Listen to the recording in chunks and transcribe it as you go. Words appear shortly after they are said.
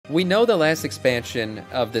We know the last expansion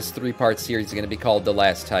of this 3-part series is going to be called The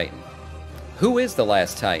Last Titan. Who is the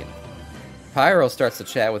Last Titan? Pyro starts to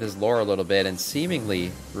chat with his lore a little bit and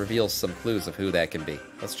seemingly reveals some clues of who that can be.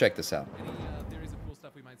 Let's check this out. Any theories of cool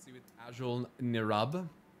stuff we might see with Azul Nirab?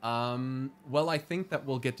 Well, I think that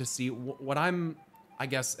we'll get to see what I'm, I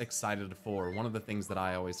guess, excited for. One of the things that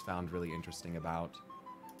I always found really interesting about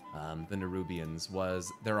the Nerubians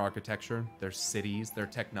was their architecture, their cities, their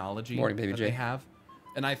technology that they have.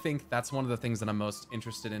 And I think that's one of the things that I'm most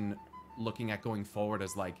interested in looking at going forward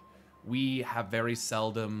is like, we have very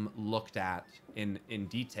seldom looked at in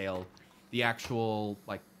detail the actual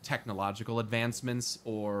like technological advancements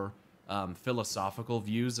or philosophical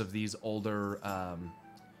views of these older,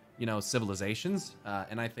 you know, civilizations.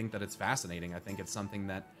 And I think that it's fascinating. I think it's something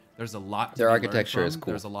that there's a lot to Their be architecture learned is from.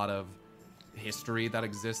 cool. There's a lot of history that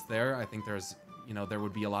exists there. I think there's, you know, there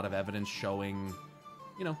would be a lot of evidence showing,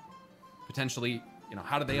 you know, potentially, you know,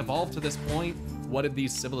 how did they evolve to this point? What did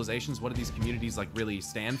these civilizations, what did these communities like really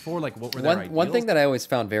stand for? Like, what were their ideals? One thing that I always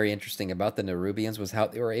found very interesting about the Nerubians was how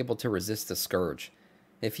they were able to resist the Scourge.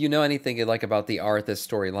 If you know anything like about the Arthas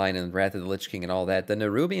storyline and Wrath of the Lich King and all that, the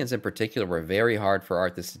Nerubians in particular were very hard for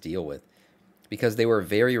Arthas to deal with because they were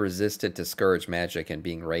very resistant to Scourge magic and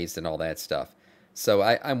being raised and all that stuff. So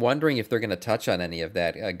I'm wondering if they're going to touch on any of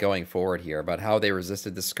that going forward here, about how they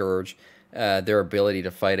resisted the Scourge, their ability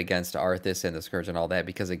to fight against Arthas and the Scourge and all that.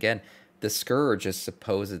 Because again, the Scourge is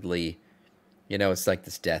supposedly, you know, it's like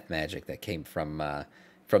this death magic that came from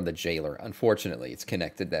the Jailer. Unfortunately, it's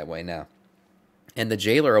connected that way now. And the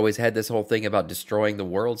Jailer always had this whole thing about destroying the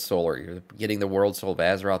World Soul or getting the World Soul of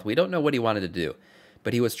Azeroth. We don't know what he wanted to do,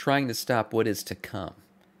 but he was trying to stop what is to come,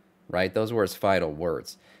 right? Those were his final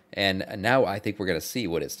words. And now I think we're going to see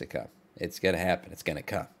what is to come. It's going to happen. It's going to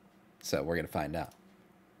come. So we're going to find out.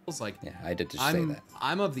 Like, yeah, I did just say that.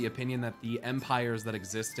 I'm of the opinion that the empires that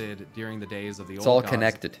existed during the days of the it's old all gods,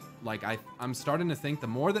 connected. Like I'm starting to think the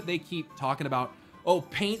more that they keep talking about, oh,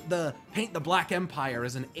 paint the Black Empire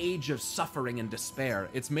as an age of suffering and despair,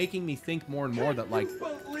 it's making me think more and more that like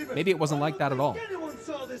maybe it wasn't like that at all.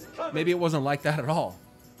 Maybe it wasn't like that at all.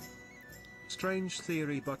 Strange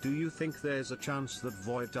theory, but do you think there's a chance that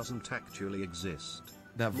Void doesn't actually exist?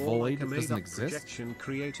 That More Void like a doesn't made-up exist? projection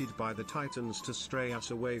created by the Titans to stray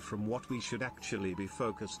us away from what we should actually be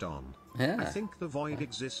focused on. Yeah. I think the Void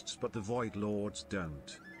exists, but the Void Lords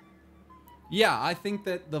don't. Yeah, I think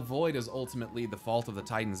that the Void is ultimately the fault of the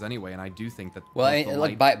Titans anyway, and I do think that... Well,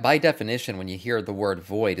 like by definition, when you hear the word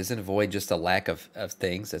void, isn't void just a lack of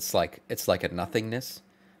things? It's like a nothingness.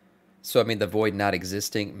 So, I mean, the void not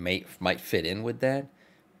existing might fit in with that.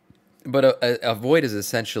 But a void is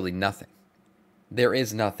essentially nothing. There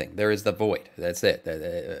is nothing. There is the void. That's it.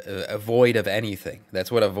 A void of anything.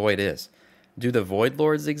 That's what a void is. Do the Void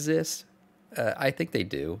Lords exist? I think they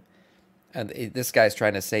do. And this guy's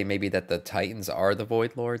trying to say maybe that the Titans are the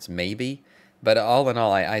Void Lords. Maybe. But all in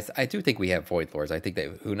all, I do think we have Void Lords. I think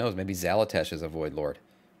that, who knows, maybe Zalatesh is a Void Lord,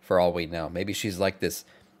 for all we know. Maybe she's like this,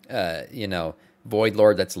 you know, Void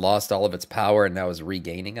Lord that's lost all of its power and now is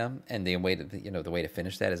regaining them. And the way to, you know, the way to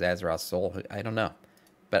finish that is Azeroth's soul. I don't know.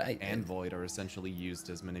 But and Void are essentially used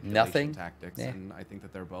as manipulation tactics, and I think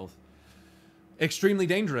that they're both extremely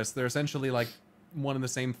dangerous. They're essentially like one and the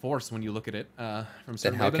same force when you look at it from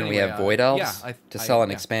certain. Then how can we have Void Elves? To sell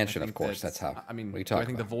an expansion, of course. That's how. I mean, do I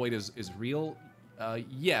think the Void is real.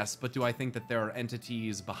 Yes, but do I think that there are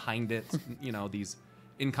entities behind it? You know, these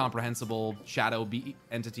incomprehensible shadow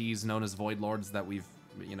entities known as Void Lords that we've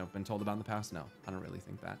been told about in the past? No, I don't really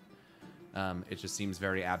think that. It just seems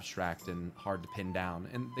very abstract and hard to pin down,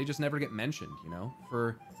 and they just never get mentioned, you know,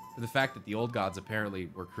 for the fact that the old gods apparently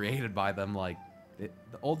were created by them. Like, the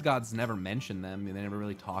old gods never mention them, and they never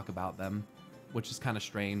really talk about them, which is kind of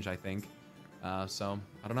strange, I think. So,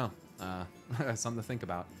 I don't know. Something to think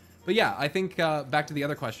about. But yeah, I think, back to the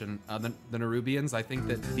other question, the Nerubians, I think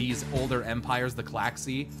that these older empires, the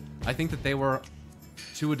Klaxi, I think that they were,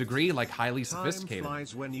 to a degree, like, highly sophisticated.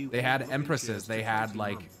 They had empresses, they had,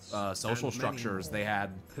 like, social structures, they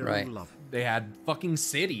had fucking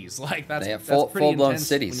cities. Like, that's they have full blown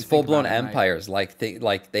cities, full blown empires. Like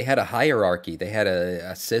they had a hierarchy, they had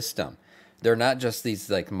a system. They're not just these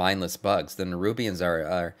like mindless bugs. The Nerubians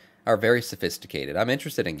are very sophisticated. I'm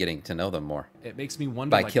interested in getting to know them more. It makes me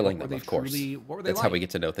wonder, by like, killing them, of course. What were they That's like? how we get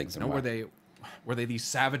to know things. Were they these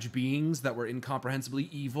savage beings that were incomprehensibly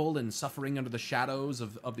evil and suffering under the shadows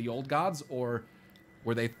of the old gods, or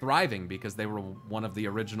were they thriving because they were one of the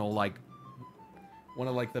original, like,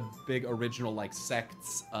 the big original, like,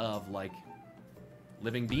 sects of, like,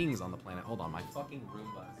 living beings on the planet? Hold on, my fucking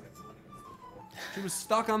Roomba is like, she was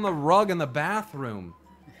stuck on the rug in the bathroom.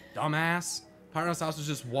 Dumbass. Pyro's house is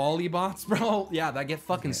just Wally bots, bro. Yeah, that get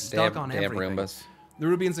fucking stuck on damn everything. Roombas. The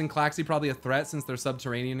Rubians and Klaxi probably a threat since they're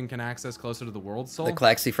subterranean and can access closer to the world soul. The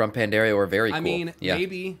Klaxi from Pandaria were very cool. I mean, yeah.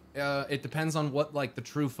 maybe it depends on what like the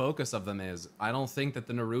true focus of them is. I don't think that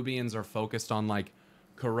the Nerubians are focused on like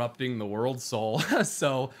corrupting the world soul.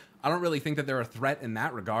 So I don't really think that they're a threat in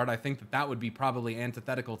that regard. I think that that would be probably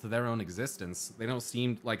antithetical to their own existence. They don't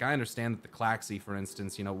seem like, I understand that the Klaxi, for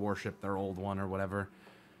instance, you know, worship their old one or whatever.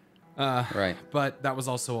 Right. But that was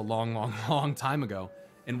also a long time ago.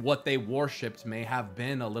 And what they worshipped may have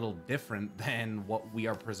been a little different than what we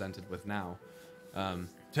are presented with now.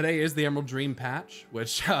 Today is the Emerald Dream patch,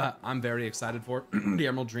 which I'm very excited for. The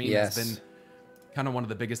Emerald Dream has been kind of one of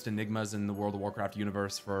the biggest enigmas in the World of Warcraft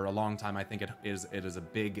universe for a long time. I think it is a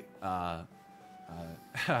big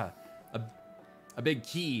a big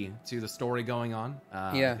key to the story going on.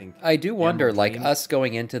 Yeah, I do wonder, like, us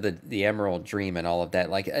going into the Emerald Dream and all of that.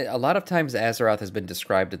 Like, a lot of times Azeroth has been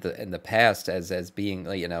described in the past as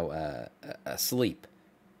being, you know, asleep,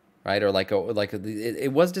 right? Or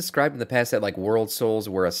it was described in the past that like world souls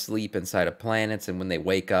were asleep inside of planets, and when they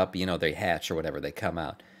wake up, you know, they hatch or whatever, they come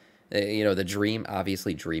out. You know, the dream,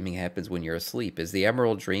 obviously, dreaming happens when you're asleep. Is the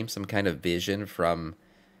Emerald Dream some kind of vision from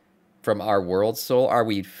our world soul? Are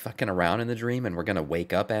we fucking around in the dream and we're going to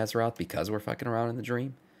wake up Azeroth because we're fucking around in the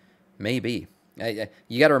dream? Maybe.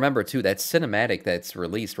 You got to remember, too, that cinematic that's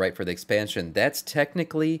released, right, for the expansion, that's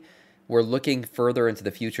technically, we're looking further into the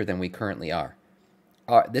future than we currently are.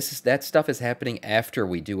 That stuff is happening after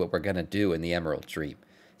we do what we're going to do in the Emerald Dream.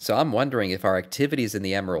 So I'm wondering if our activities in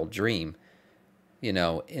the Emerald Dream, you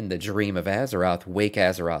know, in the dream of Azeroth, wake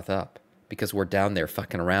Azeroth up. Because we're down there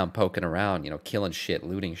fucking around, poking around, you know, killing shit,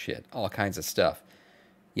 looting shit, all kinds of stuff.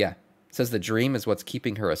 Yeah. It says the dream is what's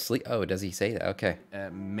keeping her asleep. Oh, does he say that? Okay.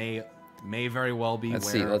 May very well be.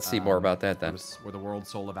 Let's see more about that then. Where the world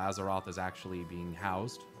soul of Azeroth is actually being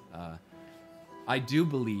housed. I do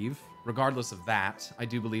believe, regardless of that, I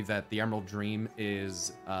do believe that the Emerald Dream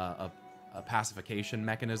is a pacification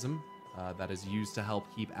mechanism that is used to help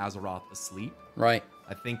keep Azeroth asleep. Right.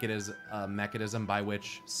 I think it is a mechanism by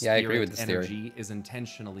which I agree with spirit this energy theory. is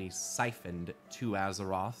intentionally siphoned to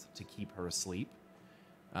Azeroth to keep her asleep.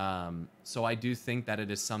 So I do think that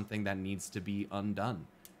it is something that needs to be undone.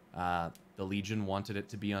 The Legion wanted it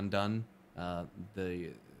to be undone.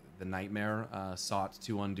 The Nightmare sought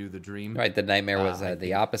to undo the dream. Right, the Nightmare was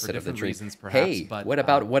the opposite of the dream. Reasons, perhaps, hey, but,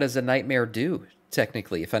 what does a nightmare do,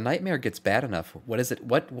 technically? If a nightmare gets bad enough, what is it?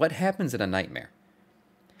 What happens in a nightmare?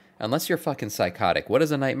 Unless you're fucking psychotic, what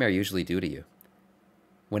does a nightmare usually do to you?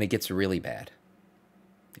 When it gets really bad,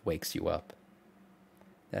 it wakes you up.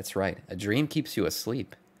 That's right. A dream keeps you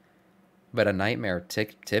asleep, but a nightmare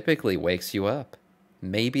typically wakes you up.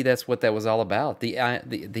 Maybe that's what that was all about.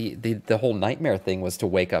 The whole nightmare thing was to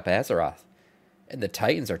wake up Azeroth, and the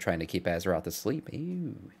Titans are trying to keep Azeroth asleep.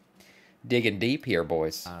 Ew. Digging deep here,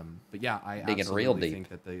 boys. But yeah, I digging absolutely real deep. think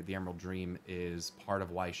that the Emerald Dream is part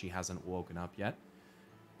of why she hasn't woken up yet.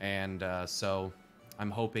 And so I'm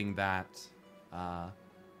hoping that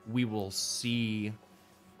we will see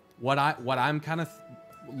what I'm kind of...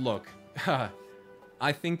 Look,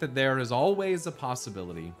 I think that there is always a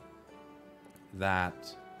possibility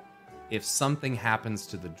that if something happens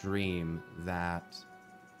to the dream, that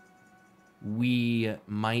we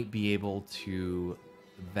might be able to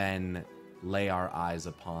then lay our eyes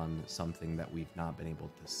upon something that we've not been able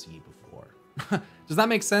to see before. Does that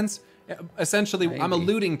make sense? Essentially, Maybe. I'm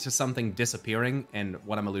alluding to something disappearing, and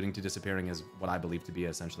what I'm alluding to disappearing is what I believe to be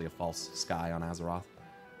essentially a false sky on Azeroth.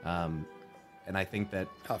 And I think that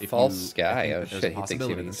A false sky? Oh shit, he thinks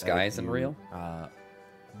even the sky isn't real?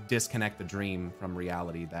 Disconnect the dream from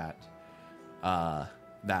reality, that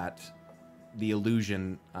the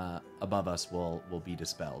illusion above us will be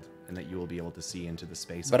dispelled, and that you will be able to see into the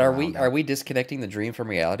space. But are we disconnecting the dream from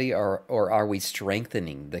reality, or are we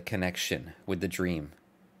strengthening the connection with the dream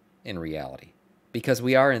in reality? Because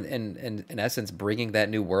we are in essence bringing that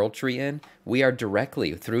new world tree in. We are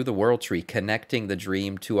directly through the world tree connecting the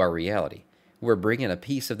dream to our reality. We're bringing a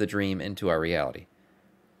piece of the dream into our reality.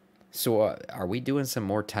 So are we doing some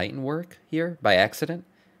more Titan work here by accident?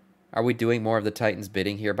 Are we doing more of the Titan's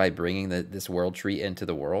bidding here by bringing this world tree into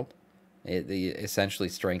the world? Essentially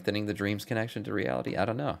strengthening the dream's connection to reality? I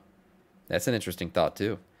don't know. That's an interesting thought,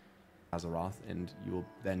 too. Azeroth, and you will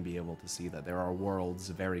then be able to see that there are worlds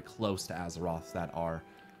very close to Azeroth that are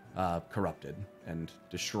corrupted and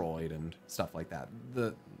destroyed and stuff like that.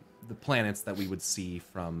 The planets that we would see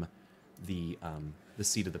from the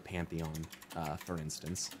seat of the Pantheon, for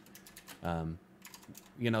instance.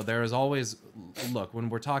 You know, there is always... Look, when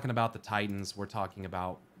we're talking about the Titans, we're talking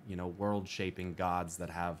about, you know, world-shaping gods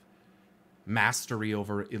that have mastery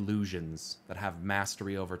over illusions, that have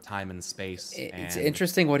mastery over time and space. It's and,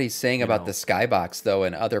 interesting what he's saying about the skybox, though,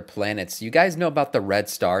 and other planets. You guys know about the red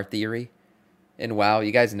star theory in WoW?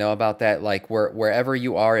 You guys know about that? Like, wherever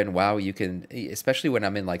you are in WoW, you can, especially when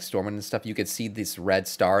I'm in, like, Stormwind and stuff, you can see this red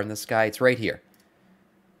star in the sky. It's right here.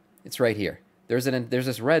 It's right here. There's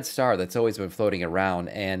this red star that's always been floating around,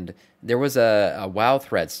 and there was a WoW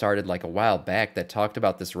thread started, like, a while back that talked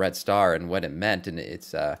about this red star and what it meant, and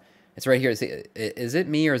it's right here. Is it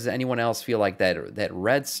me, or does anyone else feel like that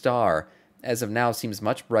red star, as of now, seems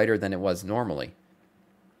much brighter than it was normally?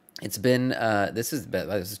 It's been, this is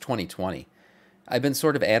 2020. I've been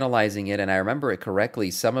sort of analyzing it, and I remember it correctly.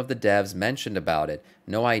 Some of the devs mentioned about it.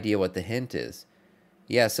 No idea what the hint is.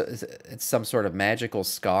 Yeah, so it's some sort of magical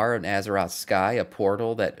scar in Azeroth's sky, a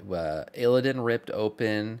portal that Illidan ripped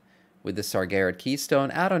open with the Sargeras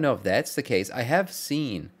keystone. I don't know if that's the case. I have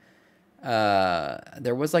seen,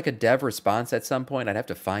 there was like a dev response at some point. I'd have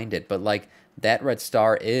to find it, but like that red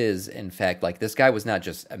star is, in fact, like this guy was not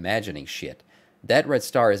just imagining shit. That red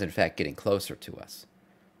star is, in fact, getting closer to us.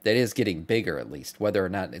 That is getting bigger, at least. Whether or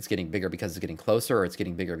not it's getting bigger because it's getting closer or it's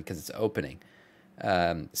getting bigger because it's opening.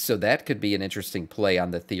 So that could be an interesting play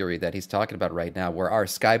on the theory that he's talking about right now, where our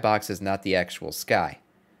skybox is not the actual sky.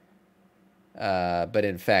 But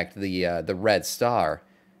in fact, the red star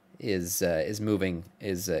is moving,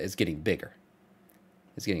 is getting bigger.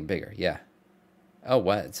 It's getting bigger, yeah. Oh,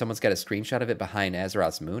 what? Someone's got a screenshot of it behind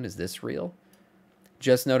Azeroth's moon. Is this real?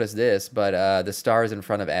 Just noticed this, but the stars in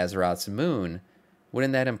front of Azeroth's moon,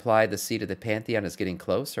 wouldn't that imply the seat of the Pantheon is getting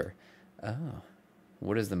closer? Oh.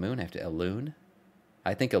 What does the moon have to... A loon?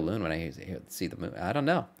 I think a loon when I see the moon. I don't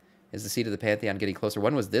know. Is the seat of the Pantheon getting closer?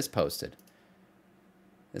 When was this posted?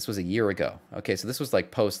 This was a year ago. Okay, so this was like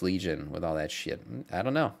post-Legion with all that shit. I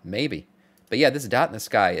don't know. Maybe. But yeah, this dot in the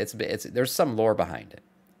sky, there's some lore behind it.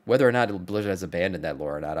 Whether or not Blizzard has abandoned that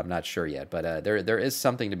lore or not, I'm not sure yet. But there is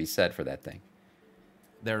something to be said for that thing.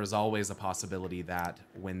 There is always a possibility that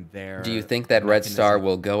when they're... Do you think that red star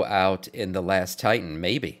will go out in the last Titan?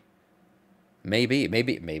 Maybe. Maybe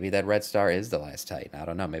that red star is the last Titan. I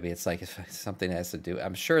don't know. Maybe it's like something that has to do...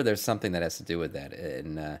 I'm sure there's something that has to do with that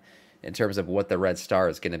in terms of what the red star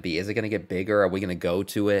is going to be. Is it going to get bigger? Are we going to go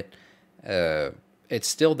to it? It's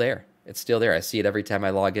still there. It's still there. I see it every time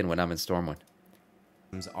I log in when I'm in Stormwind.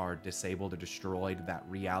 Are disabled or destroyed, that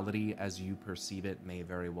reality as you perceive it may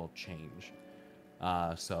very well change.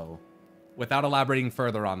 So, without elaborating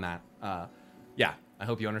further on that, yeah, I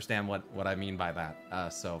hope you understand what I mean by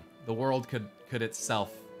that. So, the world could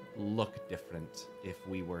itself look different if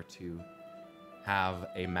we were to have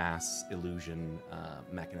a mass illusion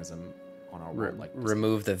meganism on our world. Like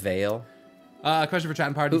remove the veil. Question for Chat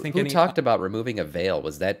and Power. Do you think who talked about removing a veil?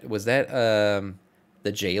 Was that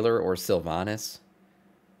the jailer or Sylvanas?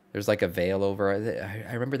 There's like a veil over.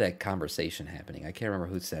 I remember that conversation happening. I can't remember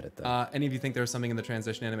who said it though. Any of you think there's something in the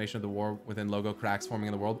transition animation of the war within logo cracks forming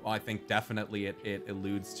in the world? Well, I think definitely it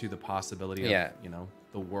alludes to the possibility of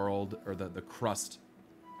the world or the crust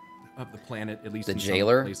of the planet, at least the in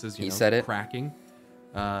jailer some places, he said it, cracking,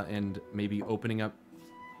 and maybe opening up,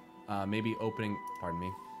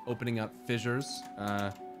 opening up fissures.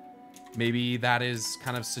 Maybe that is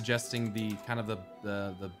kind of suggesting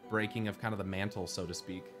the breaking of kind of the mantle, so to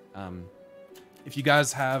speak. If you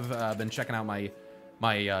guys have been checking out my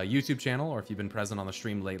YouTube channel, or if you've been present on the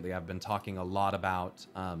stream lately, I've been talking a lot about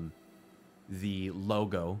the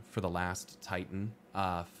logo for the last Titan,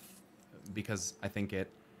 because I think it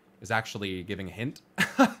is actually giving a hint,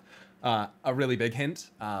 a really big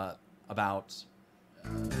hint about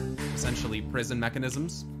essentially prison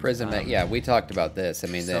mechanisms. Yeah, we talked about this. I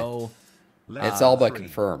mean, so, it's all but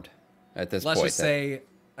confirmed at this point. Let's just say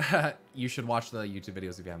you should watch the YouTube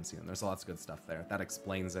videos if you haven't seen them. There's lots of good stuff there. That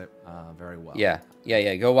explains it very well. Yeah.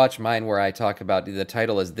 Go watch mine where I talk about, the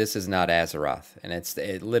title is This Is Not Azeroth. And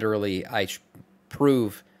it literally, I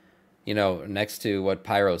prove, next to what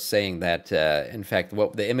Pyro's saying, that, in fact,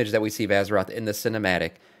 the image that we see of Azeroth in the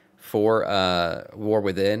cinematic for War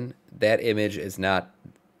Within, that image is not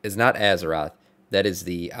Azeroth. That is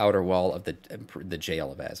the outer wall of the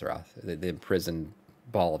jail of Azeroth, the imprisoned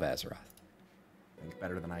ball of Azeroth. I think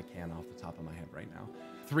better than I can off the top of my head right now.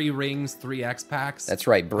 3 rings, 3 X packs. That's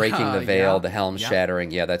right. Breaking the veil, the helm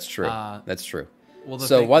shattering. Yeah, that's true. That's true. Well,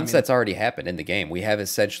 so once that's already happened in the game, we have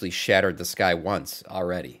essentially shattered the sky once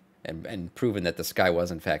already, and proven that the sky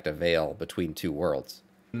was in fact a veil between two worlds.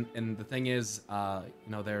 And the thing is,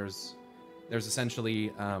 there's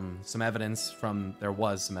essentially some evidence from the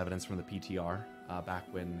PTR back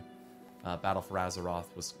when Battle for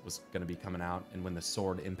Azeroth was going to be coming out, and when the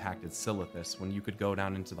sword impacted Silithus, when you could go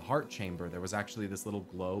down into the heart chamber, there was actually this little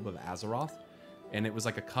globe of Azeroth, and it was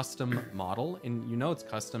like a custom model, and you know it's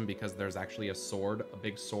custom because there's actually a sword, a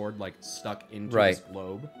big sword, like stuck into this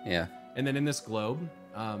globe. Yeah. And then in this globe,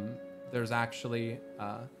 there's actually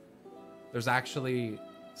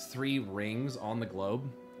 3 rings on the globe,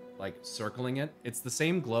 like circling it. It's the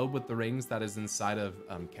same globe with the rings that is inside of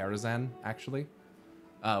Karazhan, actually.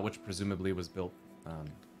 Which presumably was built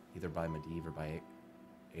either by Medivh or by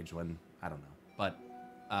Agewen, I don't know. But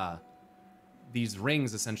these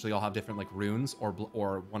rings essentially all have different like runes, or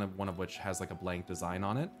one of which has like a blank design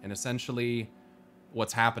on it. And essentially,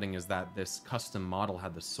 what's happening is that this custom model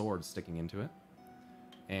had the sword sticking into it,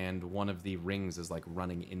 and one of the rings is like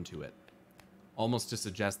running into it, almost to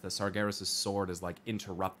suggest that Sargeras' sword is like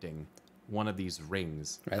interrupting one of these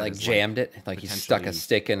rings. Right, like jammed it, like he stuck a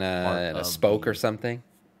stick in a spoke or something.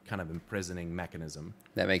 Kind of imprisoning mechanism.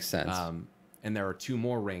 That makes sense. And there are 2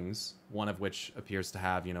 more rings, one of which appears to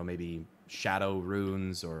have, you know, maybe shadow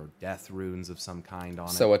runes or death runes of some kind on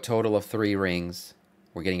it. So a total of 3 rings.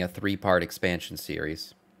 We're getting a 3-part expansion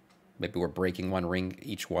series. Maybe we're breaking 1 ring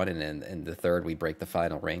each one, and then in the 3rd we break the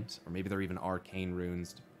final rings. Or maybe they're even arcane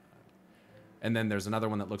runes. And then there's another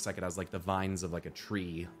one that looks like it has like the vines of like a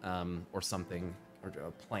tree or something, or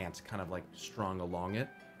a plant kind of like strung along it,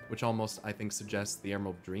 which almost, I think, suggests the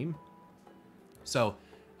Emerald Dream. So,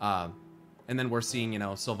 and then we're seeing, you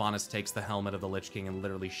know, Sylvanas takes the helmet of the Lich King and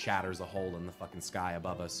literally shatters a hole in the fucking sky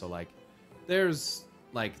above us. So, like, there's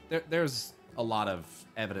a lot of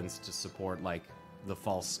evidence to support, like, the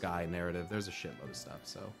false sky narrative. There's a shitload of stuff,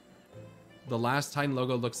 so. The last Titan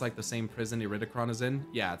logo looks like the same prison Iridikron is in.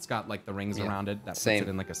 Yeah, it's got, like, the rings around it. That puts it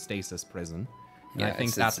in, like, a stasis prison. And I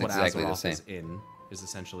think that's what exactly Azeroth is in, is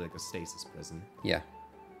essentially like a stasis prison. Yeah.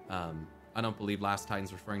 I don't believe Last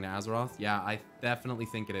Titan's referring to Azeroth. Yeah, I definitely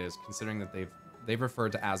think it is, considering that they've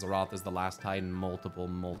referred to Azeroth as the Last Titan multiple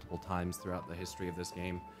times throughout the history of this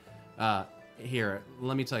game. Here,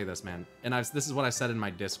 let me tell you this, man. And this is what I said in my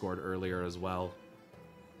Discord earlier as well.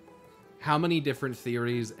 How many different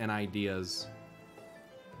theories and ideas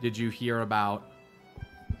did you hear about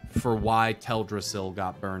for why Teldrassil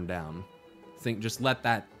got burned down? Just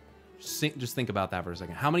think about that for a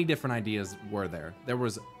second. How many different ideas were there? There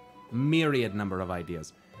was myriad number of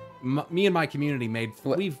ideas. Me and my community made.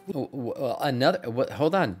 Hold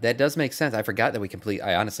on, that does make sense. I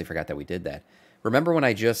honestly forgot that we did that. Remember when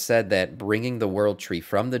I just said that bringing the world tree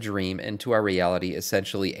from the dream into our reality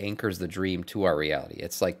essentially anchors the dream to our reality?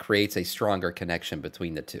 It's like creates a stronger connection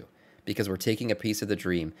between the two because we're taking a piece of the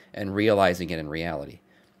dream and realizing it in reality.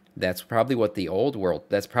 That's probably what the old world.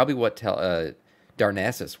 That's probably what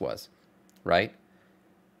Darnassus was, right?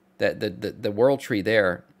 That the world tree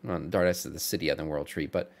there. Well, Darnassus is the city on the world tree,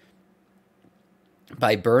 but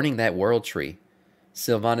by burning that world tree,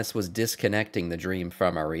 Sylvanas was disconnecting the dream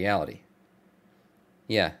from our reality.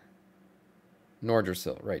 Yeah.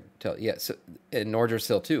 Nordrassil, right. Yeah, so, and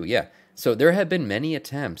Nordrassil too, yeah. So there have been many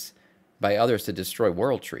attempts by others to destroy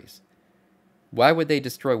world trees. Why would they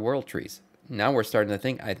destroy world trees? Now we're starting to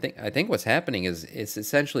think, I think what's happening is it's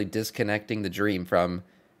essentially disconnecting the dream from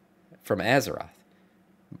Azeroth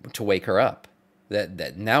to wake her up.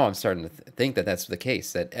 That now I'm starting to think that that's the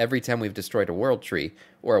case, that every time we've destroyed a world tree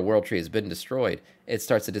or a world tree has been destroyed, it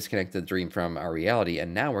starts to disconnect the dream from our reality,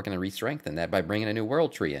 and now we're going to re-strengthen that by bringing a new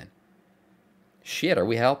world tree in. Shit, are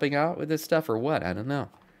we helping out with this stuff or what? I don't know.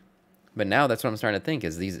 But now that's what I'm starting to think,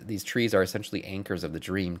 is these trees are essentially anchors of the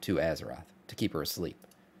dream to Azeroth, to keep her asleep.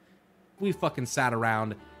 We fucking sat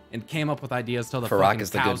around and came up with ideas till the Farak fucking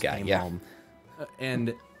is the cows good guy, came yeah. home.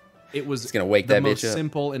 And it was it's gonna wake the that most bitch up.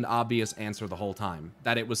 simple and obvious answer the whole time,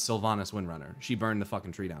 that it was Sylvanas Windrunner. She burned the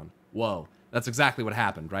fucking tree down. Whoa. That's exactly what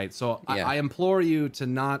happened, right? So Yeah. I implore you to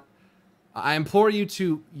not... I implore you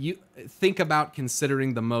to think about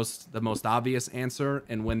considering the most obvious answer,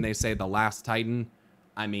 and when they say the last Titan,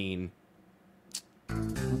 I mean...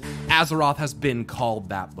 Azeroth has been called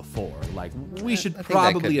that before. Like, we should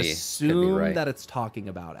probably assume that it's talking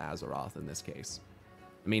about Azeroth in this case.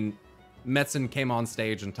 I mean, Metzen came on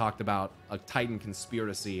stage and talked about a Titan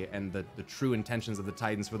conspiracy and the true intentions of the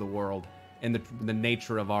Titans for the world and the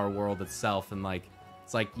nature of our world itself. And, like,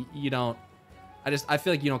 it's like, you don't... I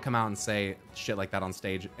feel like you don't come out and say shit like that on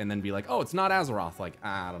stage and then be like, oh, it's not Azeroth. Like,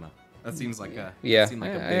 I don't know. That seems like a... Yeah, I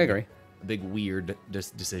agree. A big weird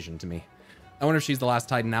decision to me. I wonder if she's the last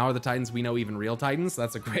Titan now. Are the Titans we know even real Titans?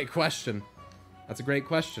 That's a great question. That's a great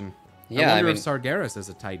question. Yeah, I wonder if Sargeras is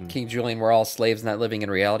a Titan. King Julian, we're all slaves not living in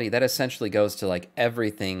reality. That essentially goes to, like,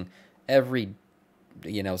 everything, every,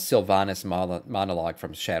 Sylvanas monologue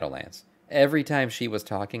from Shadowlands. Every time she was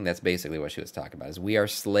talking, that's basically what she was talking about, is we are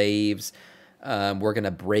slaves. We're going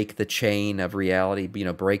to break the chain of reality,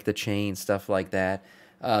 break the chain, stuff like that.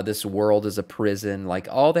 This world is a prison, like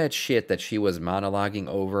all that shit that she was monologuing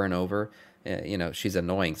over and over. She's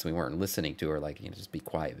annoying, so we weren't listening to her, like, just be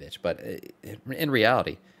quiet, bitch. But in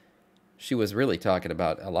reality, she was really talking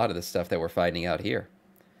about a lot of the stuff that we're finding out here.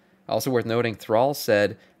 Also worth noting, Thrall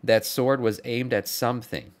said that sword was aimed at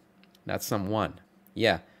something, not someone.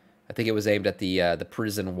 Yeah, I think it was aimed at the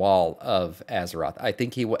prison wall of Azeroth. I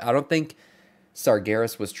don't think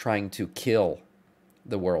Sargeras was trying to kill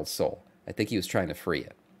the world soul. I think he was trying to free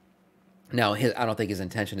it. Now, I don't think his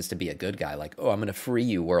intention is to be a good guy, like, oh, I'm going to free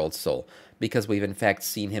you, world soul, because we've in fact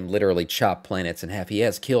seen him literally chop planets in half. He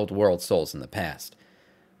has killed world souls in the past.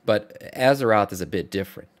 But Azeroth is a bit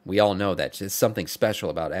different. We all know that. There's something special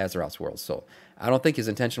about Azeroth's world soul. I don't think his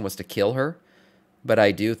intention was to kill her, but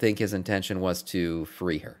I do think his intention was to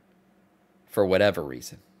free her for whatever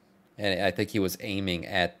reason. And I think he was aiming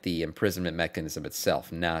at the imprisonment mechanism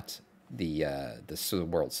itself, not the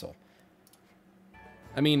world soul.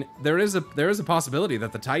 I mean, there is a possibility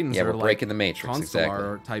that the Titans are we're like breaking the Matrix,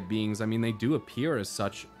 Constellar exactly. type beings. I mean, they do appear as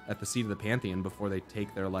such at the seat of the Pantheon before they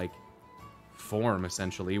take their like form,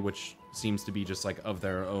 essentially, which seems to be just like of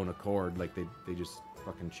their own accord, like they just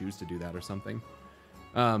fucking choose to do that or something.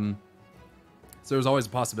 So there's always a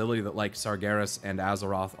possibility that like Sargeras and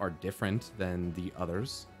Azeroth are different than the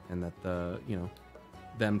others, and that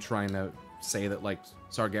them trying to say that like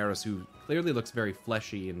Sargeras, who clearly looks very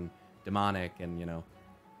fleshy and demonic and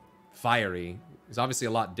fiery, is obviously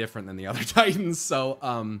a lot different than the other Titans. So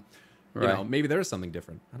maybe there is something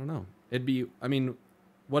different. I don't know.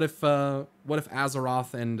 What if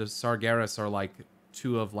Azeroth and Sargeras are like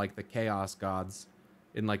two of like the chaos gods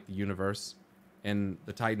in like the universe, and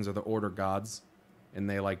the Titans are the order gods, and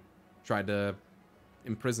they like tried to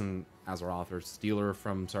imprison Azeroth or steal her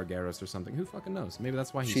from Sargeras or something? Who fucking knows? Maybe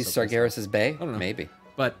that's why she's so Sargeras' bae. I don't know. Maybe,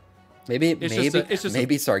 but maybe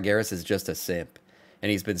Sargeras is just a simp, and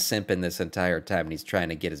he's been simping this entire time, and he's trying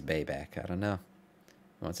to get his bae back. I don't know.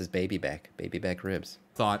 He wants his baby back ribs.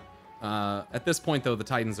 Thought. At this point, though, the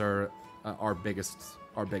Titans are our biggest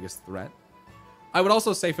threat. I would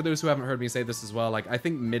also say, for those who haven't heard me say this as well, like I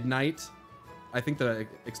think the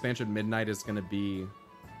expansion Midnight is going to be,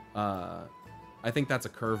 I think that's a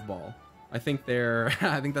curveball. I think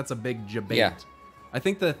that's a big debate. Yeah. I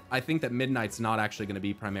think that Midnight's not actually going to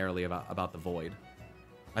be primarily about the Void.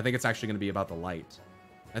 I think it's actually going to be about the light.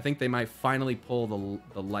 I think they might finally pull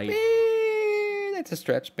the light. That's a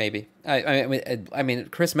stretch, maybe. I mean,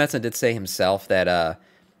 Chris Metzen did say himself that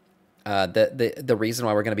the reason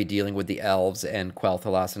why we're going to be dealing with the elves and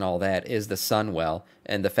Quel'Thalas and all that is the Sunwell,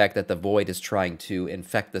 and the fact that the Void is trying to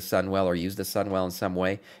infect the Sunwell or use the Sunwell in some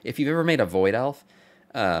way. If you've ever made a Void Elf,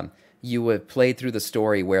 you would play through the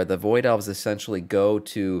story where the Void Elves essentially go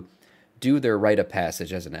to do their rite of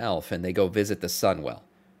passage as an elf, and they go visit the Sunwell,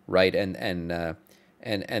 right? And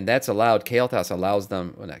that's allowed. Kael'thas allows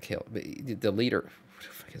them. Well, not Kael, but the leader. What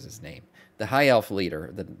the fuck is his name? The high elf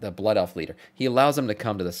leader, the blood elf leader. He allows them to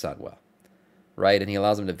come to the Sunwell, right? And he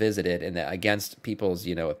allows them to visit it, and against people's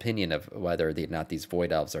opinion of whether or not these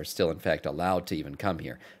void elves are still in fact allowed to even come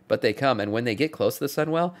here. But they come, and when they get close to the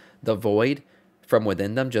Sunwell, the void from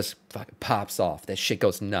within them just fucking pops off. That shit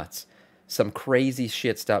goes nuts. Some crazy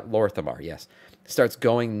shit starts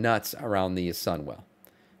going nuts around the Sunwell.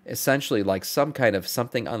 Essentially, like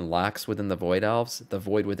something unlocks within the Void Elves, the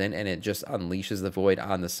Void within, and it just unleashes the Void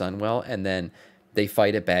on the Sunwell, and then they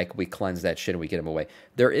fight it back, we cleanse that shit, and we get them away.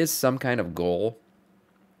 There is some kind of goal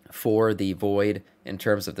for the Void in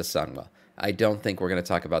terms of the Sunwell. I don't think we're going to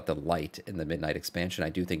talk about the light in the Midnight expansion. I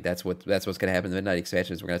do think that's what's going to happen in the Midnight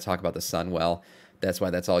expansion is we're going to talk about the Sunwell. That's why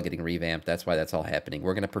that's all getting revamped. That's why that's all happening.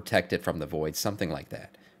 We're going to protect it from the Void, something like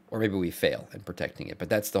that. Or maybe we fail in protecting it, but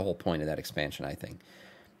that's the whole point of that expansion, I think.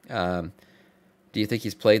 Do you think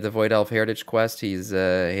he's played the Void Elf Heritage Quest? He's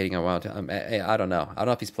hating a WoW. I don't know. I don't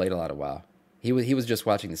know if he's played a lot of WoW. He was just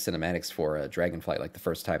watching the cinematics for Dragonflight like the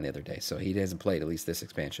first time the other day, so he hasn't played at least this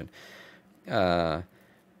expansion. Yeah.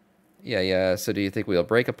 So do you think we'll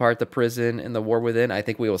break apart the prison in the War Within? I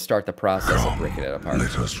think we will start the process of breaking it apart.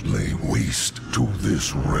 Let us lay waste to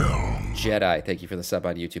this realm. Jedi, thank you for the sub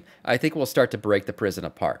on YouTube. I think we'll start to break the prison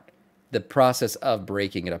apart. The process of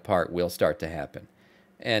breaking it apart will start to happen.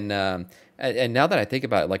 And now that I think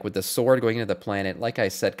about it, like with the sword going into the planet, like I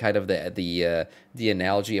said, kind of the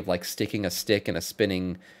analogy of like sticking a stick in a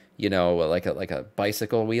spinning, like a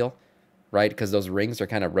bicycle wheel, right? Because those rings are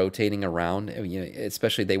kind of rotating around.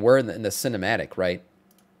 Especially they were in the cinematic, right,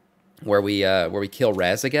 where we kill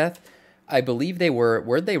Razageth. I believe they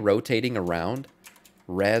were they rotating around,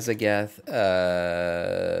 Razagath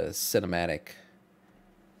cinematic.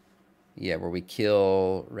 Yeah, where we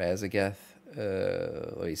kill Razagath.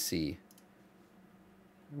 Let me see.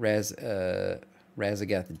 Razagath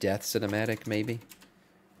death cinematic, maybe.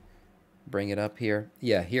 Bring it up here.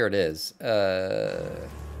 Yeah, here it is. Am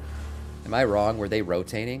I wrong? Were they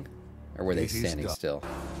rotating? Or were they standing still?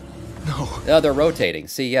 No, they're rotating.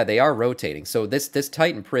 See, yeah, they are rotating. So this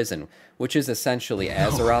Titan prison, which is essentially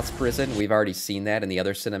Azeroth's prison, we've already seen that in the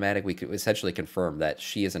other cinematic. We could essentially confirm that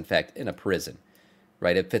she is, in fact, in a prison.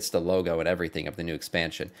 Right? It fits the logo and everything of the new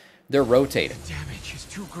expansion. They're rotating. The damage is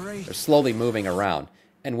too great. They're slowly moving around.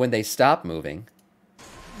 And when they stop moving...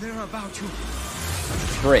 They're about to...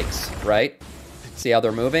 Breaks, right? See how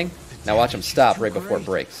they're moving? Now watch them stop right before it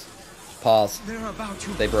breaks. Pause. They're about to...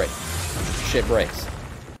 They break. Shit breaks.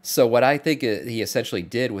 So what I think he essentially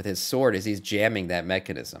did with his sword is he's jamming that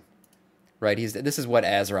mechanism. Right? This is what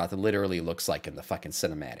Azeroth literally looks like in the fucking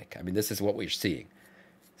cinematic. I mean, this is what we're seeing.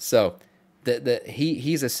 So...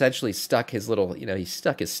 he's essentially stuck his little, he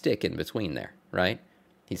stuck his stick in between there, right?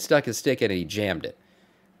 He stuck his stick in and he jammed it.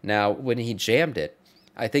 Now, when he jammed it,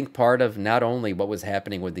 I think part of not only what was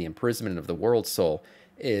happening with the imprisonment of the world soul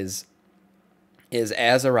is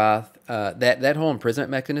Azeroth, that whole imprisonment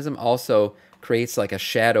mechanism also creates like a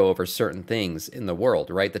shadow over certain things in the world,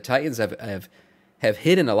 right? The Titans have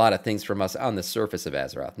hidden a lot of things from us on the surface of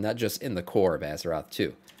Azeroth, not just in the core of Azeroth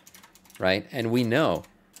too, right? And we know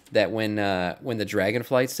that when the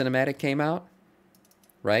Dragonflight cinematic came out,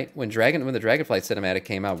 right? When the Dragonflight cinematic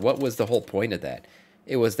came out, what was the whole point of that?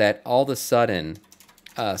 It was that all of a sudden,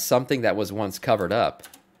 something that was once covered up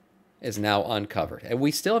is now uncovered. And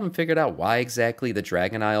we still haven't figured out why exactly the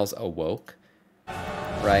Dragon Isles awoke,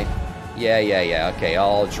 right? Yeah, okay,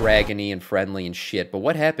 all dragony and friendly and shit. But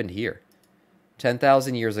what happened here?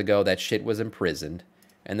 10,000 years ago, that shit was imprisoned.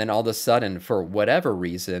 And then all of a sudden, for whatever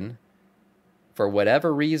reason,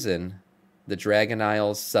 the Dragon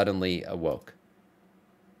Isles suddenly awoke.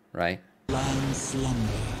 Right? Land slumber,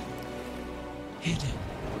 hidden,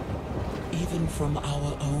 even from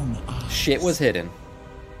our own eyes. Shit was hidden.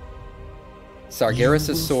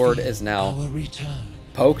 Sargeras' sword is now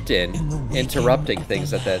poked in interrupting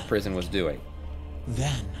things that prison was doing.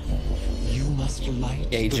 Then you must light.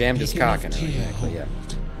 Yeah, he jammed his cock in it, exactly, yeah.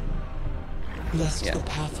 Lest the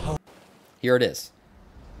path home. Here it is.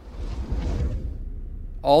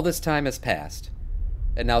 All this time has passed,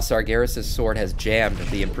 and now Sargeras' sword has jammed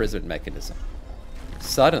the imprisonment mechanism.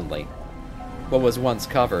 Suddenly, what was once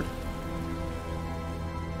covered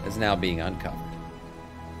is now being uncovered.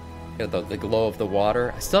 The glow of the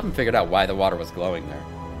water. I still haven't figured out why the water was glowing there.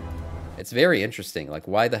 It's very interesting. Like,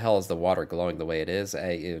 why the hell is the water glowing the way it is?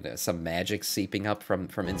 Some magic seeping up from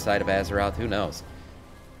inside of Azeroth? Who knows?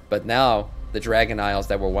 But now, the Dragon Isles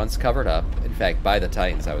that were once covered up, in fact, by the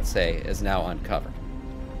Titans, I would say, is now uncovered.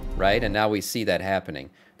 Right? And now we see that happening.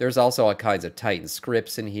 There's also all kinds of Titan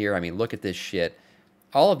scripts in here. I mean, look at this shit.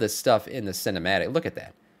 All of this stuff in the cinematic. Look at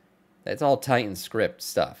that. That's all Titan script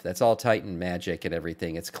stuff. That's all Titan magic and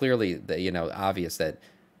everything. It's clearly, obvious that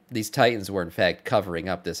these Titans were, in fact, covering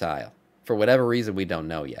up this isle. For whatever reason, we don't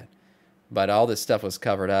know yet. But all this stuff was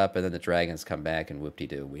covered up, and then the dragons come back, and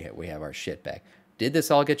whoop-de-doo, we have our shit back. Did this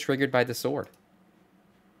all get triggered by the sword?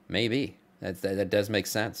 Maybe. That does make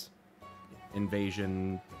sense.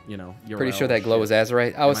 Invasion, Pretty sure that glow was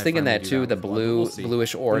Azerite. I was thinking that too, the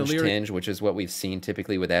bluish orange tinge, which is what we've seen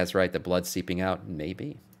typically with Azerite, the blood seeping out.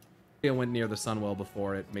 Maybe. It went near the Sunwell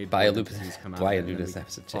before it made Bioluminescence come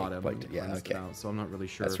out. Yeah, okay. So I'm not really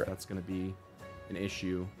sure if that's going to be an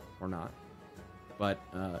issue or not. But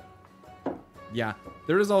yeah,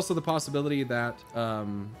 there is also the possibility that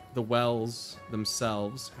the wells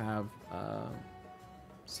themselves have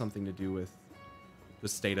something to do with the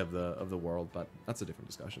state of the world, but that's a different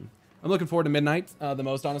discussion. I'm looking forward to Midnight. The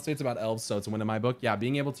most honestly, it's about elves, so it's a win in my book. Yeah,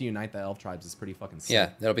 being able to unite the elf tribes is pretty fucking sick. Yeah,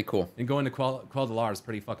 that'll be cool. And going to Quel'Thalar is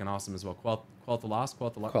pretty fucking awesome as well. Quel'Thalas?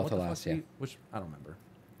 Quel'Thalas, yeah. Which, I don't remember.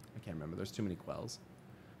 I can't remember. There's too many Quells.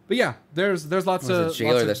 But yeah, there's lots of... Was it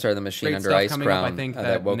Jailer that started the machine under Icecrown? I think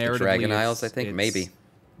that woke the Dragon Isles, I think? Maybe.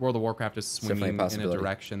 World of Warcraft is swinging in a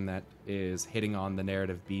direction that is hitting on the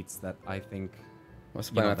narrative beats that I think... What's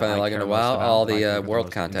the plan? I finally log in a while. All the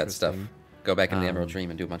world content stuff. Go back into the Emerald Dream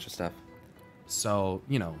and do a bunch of stuff. So,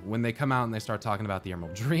 when they come out and they start talking about the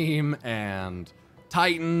Emerald Dream and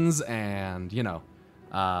Titans and,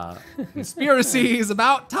 conspiracies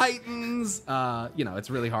about Titans, it's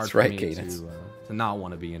really hard for me to not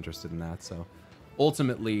want to be interested in that. So,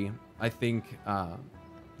 ultimately, I think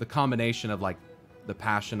the combination of, the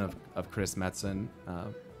passion of Chris Metzen...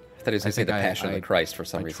 I thought he was going to say the passion of the Christ for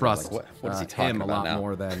some reason. Trust what is he talking him about a lot now?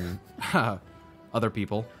 more than other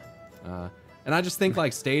people. And I just think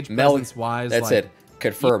like stage Mel, presence wise, that's like, it.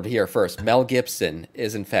 Confirmed here first. Mel Gibson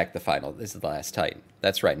is in fact the final. This is the last Titan.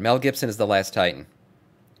 That's right. Mel Gibson is the last Titan.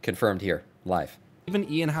 Confirmed here, live.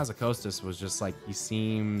 Even Ian Hazakostas was just like, he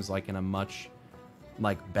seems like in a much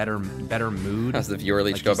like better mood. How's the viewer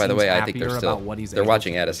leech Like, go, he by the seems way? I think happier they're still about what he's they're able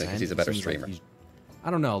watching to Addison present. because he's a He better seems like streamer. I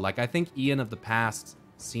don't know. Like I think Ian of the past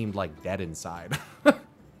seemed like dead inside.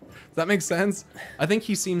 Does that make sense? I think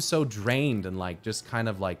he seems so drained and like just kind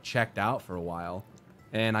of like checked out for a while.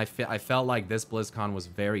 And I felt like this BlizzCon was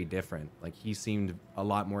very different. Like he seemed a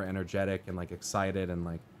lot more energetic and like excited and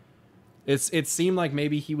like it seemed like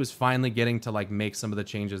maybe he was finally getting to like make some of the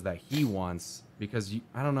changes that he wants because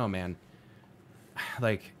I don't know, man.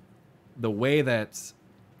 Like the way that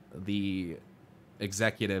the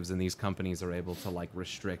executives in these companies are able to like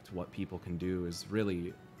restrict what people can do is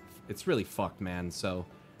really, it's really fucked, man. So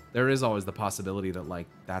there is always the possibility that like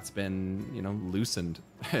that's been, you know, loosened.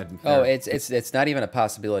 Oh, it's not even a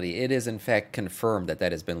possibility. It is in fact confirmed that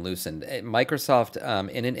that has been loosened. Microsoft,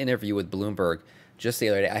 in an interview with Bloomberg just the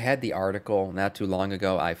other day, I had the article not too long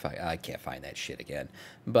ago. I can't find that shit again,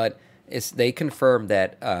 but they confirmed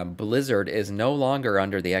that Blizzard is no longer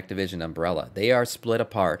under the Activision umbrella. They are split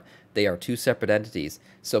apart. They are two separate entities.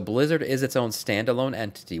 So Blizzard is its own standalone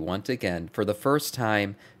entity once again for the first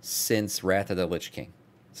time since Wrath of the Lich King.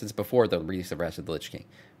 Since before the release of Wrath of the Lich King.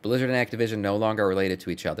 Blizzard and Activision no longer related to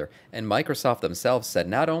each other. And Microsoft themselves said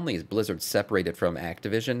not only is Blizzard separated from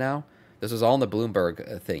Activision now, this was all in the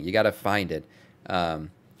Bloomberg thing. You got to find it.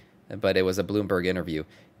 But it was a Bloomberg interview.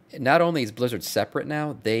 Not only is Blizzard separate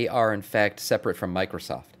now, they are in fact separate from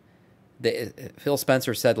Microsoft. Phil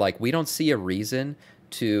Spencer said, like, we don't see a reason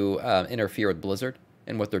to interfere with Blizzard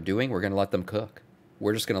and what they're doing. We're going to let them cook.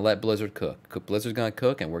 We're just going to let Blizzard cook. Blizzard's going to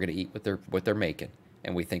cook, and we're going to eat what they're making.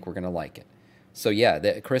 And we think we're going to like it. So,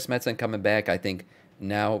 yeah, Chris Metzen coming back, I think,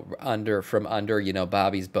 now from under, you know,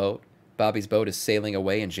 Bobby's boat. Bobby's boat is sailing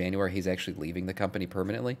away in January. He's actually leaving the company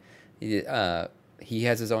permanently. He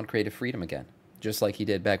has his own creative freedom again, just like he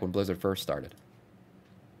did back when Blizzard first started.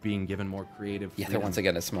 Being given more creative freedom. Yeah, they're once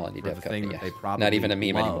again a small indie dev company. That Yeah. they probably Not even a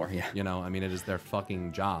meme love, anymore. Yeah. You know, I mean, it is their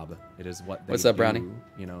fucking job. It is what they What's up, do, Brownie?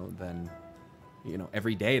 You know, then, you know,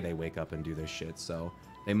 every day they wake up and do this shit. So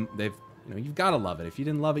they've, you know, you've got to love it. If you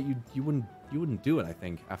didn't love it, you wouldn't do it, I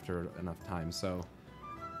think, after enough time. So,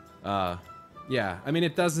 yeah, I mean,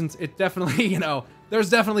 it definitely, you know, there's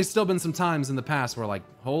definitely still been some times in the past where, like,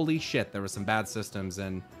 holy shit, there were some bad systems.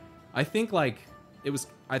 And I think, like,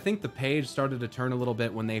 I think the page started to turn a little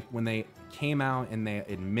bit when they came out and they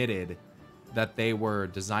admitted that they were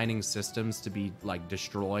designing systems to be, like,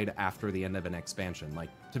 destroyed after the end of an expansion, like,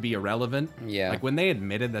 to be irrelevant. Yeah. Like, when they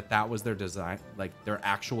admitted that that was their design, like, their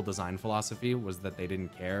actual design philosophy was that they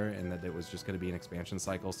didn't care and that it was just going to be an expansion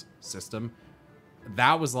cycle system,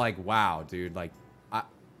 that was like, wow, dude, like,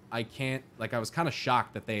 I can't, like, I was kind of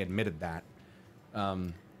shocked that they admitted that.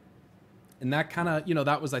 And that kind of, you know,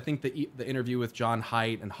 that was, I think, the interview with John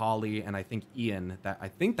Haidt and Holly and I think Ian, I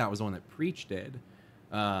think that was the one that Preach did.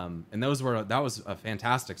 And that was a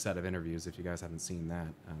fantastic set of interviews. If you guys haven't seen that,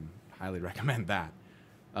 highly recommend that.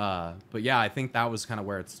 But yeah, I think that was kind of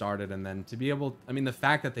where it started. And then to be able, I mean, the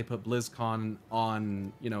fact that they put BlizzCon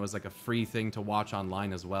on, you know, as like a free thing to watch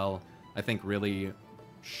online as well, I think really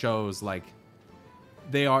shows like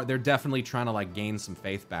they're definitely trying to like gain some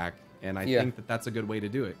faith back. And I think that that's a good way to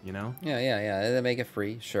do it, you know? Yeah. They make it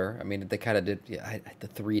free, sure. I mean, they kind of did. Yeah, the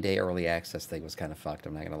 3-day early access thing was kind of fucked.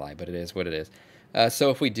 I'm not gonna lie, but it is what it is. So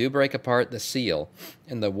if we do break apart the seal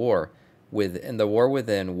in the war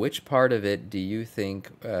within, which part of it do you think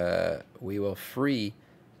we will free?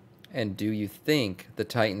 And do you think the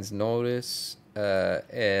Titans notice?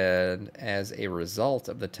 And as a result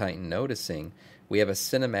of the Titan noticing, we have a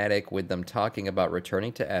cinematic with them talking about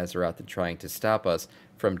returning to Azeroth and trying to stop us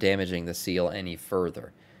from damaging the seal any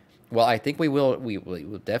further. Well, I think we will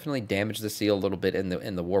definitely damage the seal a little bit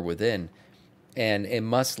in the war within, and it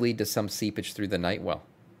must lead to some seepage through the Nightwell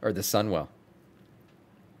or the Sunwell.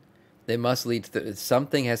 They must lead to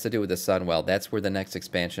something has to do with the Sunwell. That's where the next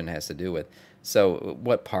expansion has to do with. So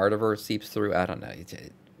what part of her seeps through? I don't know.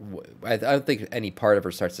 I don't think any part of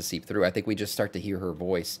her starts to seep through. I think we just start to hear her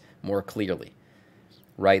voice more clearly,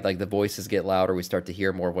 right? Like the voices get louder. We start to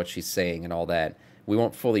hear more of what she's saying and all that. We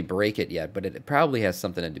won't fully break it yet, but it probably has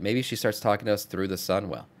something to do. Maybe she starts talking to us through the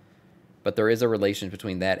Sunwell. But there is a relation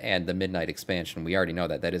between that and the Midnight expansion. We already know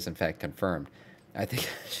that. That is, in fact, confirmed. I think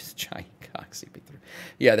it's just giant cock seeping through.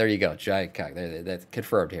 Yeah, there you go. Giant cock. That's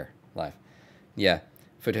confirmed here, live. Yeah,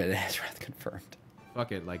 footage Azeroth confirmed.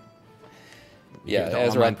 Fuck it, like... Yeah, the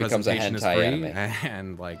Azeroth online becomes a presentation is hentai free, anime.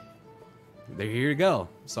 and, like, there you go.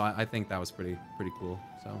 So I think that was pretty cool.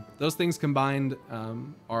 So those things combined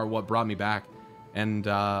are what brought me back, and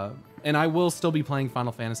I will still be playing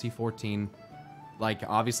Final Fantasy 14. Like,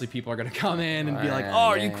 obviously, people are gonna come in and be like, "Oh,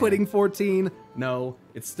 are you quitting 14?" No,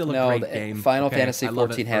 it's still a great game. Final Fantasy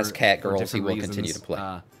 14 has cat girls. He will continue to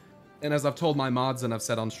play. And as I've told my mods and I've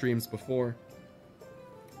said on streams before,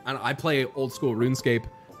 I play old school RuneScape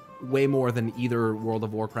way more than either World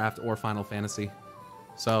of Warcraft or Final Fantasy.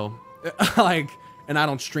 So, like, and I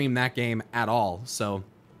don't stream that game at all. So,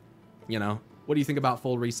 you know, what do you think about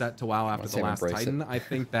full reset to WoW after the last Titan? I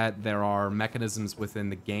think that there are mechanisms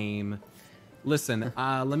within the game. Listen,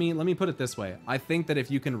 let me put it this way. I think that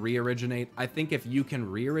if you can re-originate,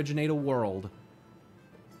 a world,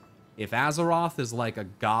 if Azeroth is like a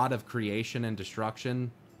god of creation and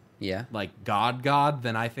destruction, yeah, like God,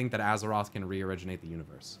 then I think that Azeroth can re-originate the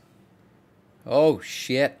universe. Oh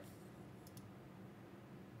shit.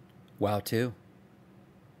 WoW 2.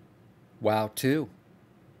 WoW 2.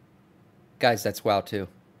 Guys, that's WoW 2.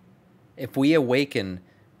 If we awaken...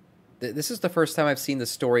 This is the first time I've seen the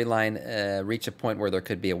storyline reach a point where there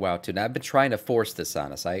could be a WoW 2. Now, I've been trying to force this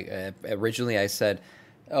on us. Originally I said,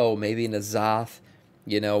 oh, maybe N'Zoth,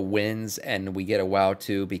 you know, wins and we get a WoW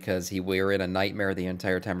 2 because we were in a nightmare the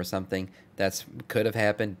entire time or something. That's could have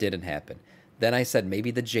happened, didn't happen. Then I said maybe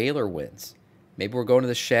the Jailer wins. Maybe we're going to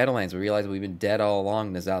the Shadowlands. We realize we've been dead all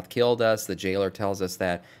along. N'Zoth killed us. The Jailer tells us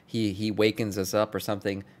that he wakens us up or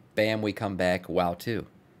something. Bam, we come back. WoW 2.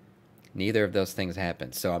 Neither of those things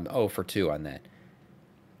happened, so I'm 0 for 2 on that.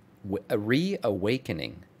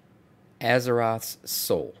 Reawakening Azeroth's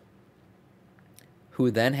soul,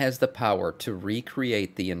 who then has the power to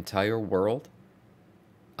recreate the entire world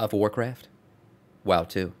of Warcraft. WoW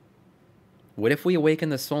 2. What if we awaken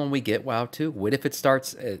the soul and we get WoW 2? What if it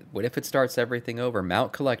starts everything over?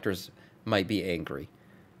 Mount collectors might be angry.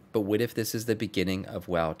 But what if this is the beginning of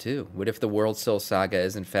WoW 2? What if the World Soul Saga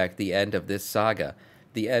is in fact the end of this saga?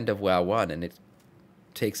 The end of WoW 1, and it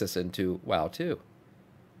takes us into WoW 2.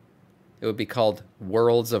 It would be called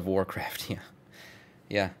Worlds of Warcraft. Yeah.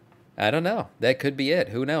 Yeah. I don't know. That could be it.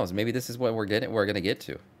 Who knows? Maybe this is what we're going to get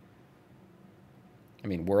to. I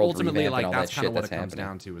mean, world ultimately, revamp like, and all that's that kind shit of what that's it comes happening.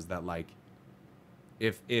 down to, is that, like,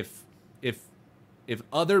 if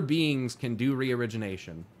other beings can do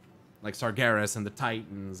re-origination, like Sargeras and the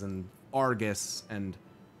Titans and Argus and,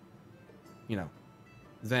 you know,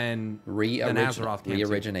 then Azeroth can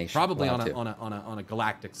re-origination, probably WoW on a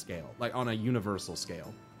galactic scale, like on a universal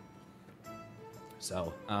scale.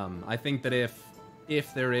 So I think that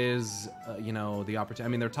if there is you know, the opportunity, I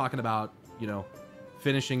mean, they're talking about, you know,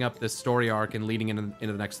 finishing up this story arc and leading into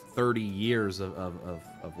the next 30 years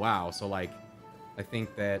of WoW. So, like, I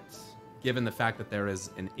think that given the fact that there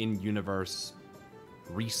is an in-universe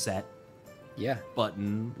reset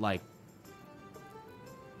button, like,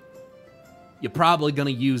 you're probably going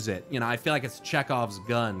to use it. You know, I feel like it's Chekhov's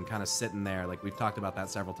gun kind of sitting there. Like, we've talked about that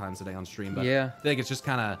several times today on stream. But I think it's just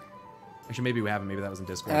kind of... Actually, maybe we haven't. Maybe that was in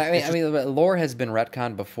Discord. I mean, lore has been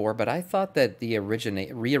retconned before, but I thought that the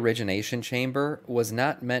re-origination chamber was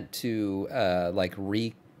not meant to, like,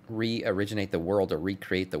 re-originate the world or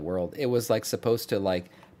recreate the world. It was, like, supposed to,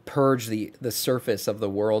 like, purge the surface of the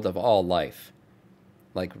world of all life.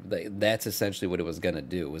 Like, that's essentially what it was going to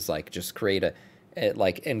do. It was, like, just create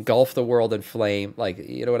like, engulf the world in flame, like,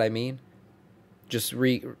 you know what I mean? Just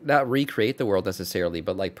not recreate the world necessarily,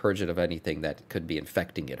 but, like, purge it of anything that could be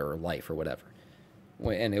infecting it or life or whatever.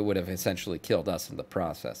 And it would have essentially killed us in the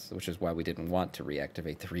process, which is why we didn't want to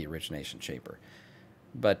reactivate the re-origination chamber.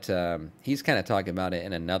 But he's kind of talking about it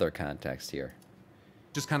in another context here.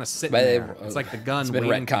 Just kind of sitting there. It's like the gun. It's been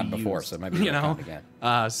retconned before, so it might be retconned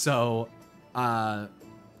again. So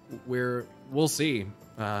we'll see.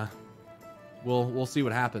 We'll see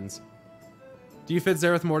what happens. Do you fit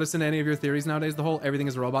Zereth Mortis into any of your theories nowadays? The whole everything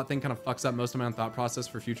is a robot thing kind of fucks up most of my own thought process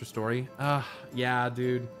for future story. Yeah,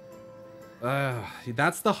 dude.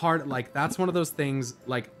 That's the hard, like, that's one of those things,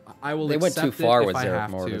 like, I will accept went too far it with if I Zereth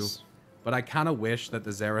have Mortis. to, but I kind of wish that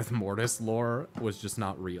the Zereth Mortis lore was just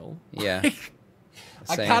not real. Yeah.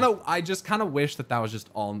 I just kind of wish that was just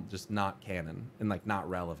all just not canon and, like, not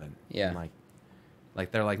relevant. Yeah. And,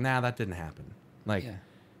 like they're like, nah, that didn't happen. Like,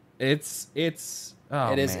 it's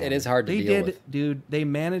oh, it is hard to they deal did, with. dude. They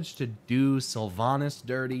managed to do Sylvanas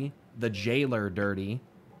dirty, the Jailer dirty.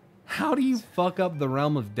 How do you fuck up the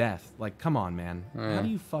Realm of Death? Like, come on, man. How do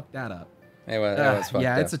you fuck that up? Anyway, that was fucked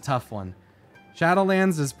up. It's a tough one.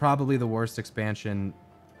 Shadowlands is probably the worst expansion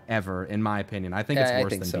ever, in my opinion. I think it's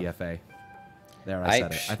worse than DFA. There, I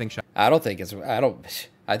said it. I think.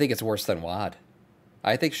 I think it's worse than WoD.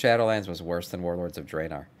 I think Shadowlands was worse than Warlords of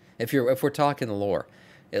Draenor. If we're talking lore,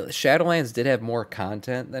 Shadowlands did have more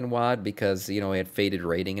content than WoD because, you know, it had faded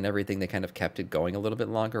rating and everything. They kind of kept it going a little bit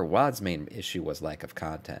longer. WoD's main issue was lack of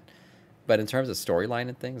content. But in terms of storyline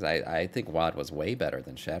and things, I think WoD was way better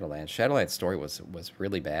than Shadowlands. Shadowlands' story was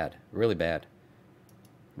really bad. Really bad.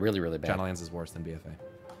 Really, really bad. Shadowlands is worse than BFA.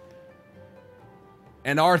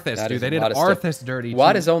 And Arthas, That dude. is They a did lot of stuff. Arthas dirty,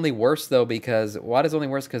 WoD too. is only worse, though, because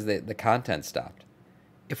the content stopped.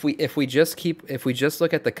 If we just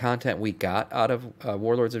look at the content we got out of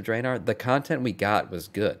Warlords of Draenor, the content we got was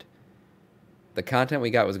good. The content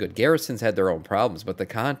we got was good. Garrisons had their own problems, but the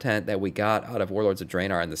content that we got out of Warlords of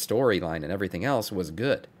Draenor and the storyline and everything else was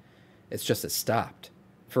good. It's just it stopped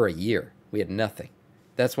for a year. We had nothing.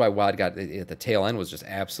 That's why WoD got at the tail end was just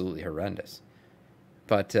absolutely horrendous.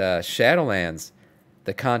 But Shadowlands,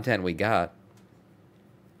 the content we got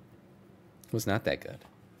was not that good.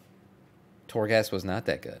 Torghast was not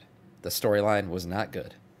that good. The storyline was not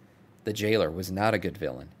good. The Jailer was not a good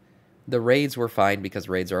villain. The raids were fine because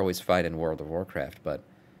raids are always fine in World of Warcraft, but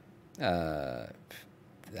I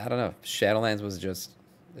don't know. Shadowlands was just,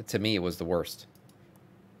 to me, it was the worst.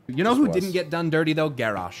 You know Just who was. didn't get done dirty, though?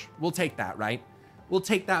 Garrosh. We'll take that, right? We'll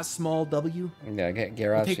take that small W. Yeah, We'll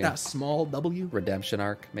Garrosh, take yeah. that small W. Redemption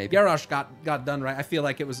arc, maybe. Garrosh got done right. I feel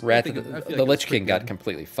like it was... Wrath I of feel the like the it was Lich pretty King got good.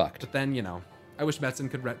 completely fucked. But then, you know, I wish Metzen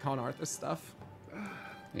could retcon Arthas stuff.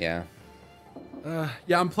 Yeah.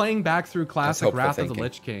 Yeah, I'm playing back through classic hopeful Wrath of thinking. the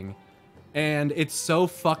Lich King, and it's so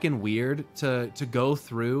fucking weird to go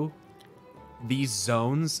through these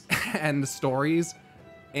zones and the stories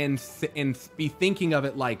and be thinking of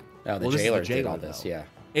it like, Oh, the well, this is Jailer the did Jailer, all this, though. yeah.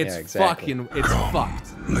 It's Yeah, exactly. it's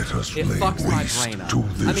fucked. Let us It lay fucks my waste brain up. to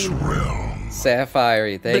I this mean, realm.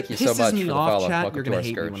 Sapphire, thank you It so pisses much for me the off, follow. chat. Welcome You're to gonna our hate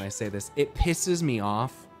me Scourge. when I say this. It pisses me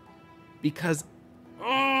off because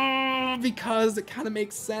it kind of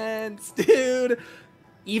makes sense, dude.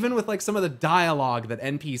 Even with like some of the dialogue that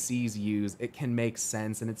NPCs use, it can make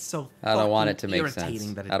sense, and it's so I don't want it to fucking make sense.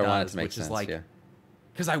 irritating that it I don't want it does, to make which sense, is like, yeah.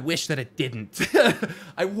 because I wish that it didn't.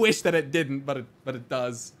 I wish that it didn't, but it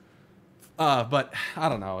does. But I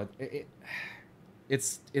don't know.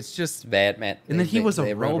 It's just It's bad, man. and then he was a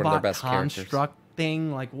they ruined one of their robot best characters. construct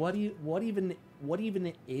thing. Like, what even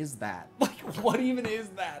is that? Like, what even is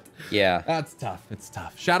that? Yeah. That's tough. It's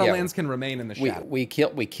tough. Shadowlands can remain in the shadow. We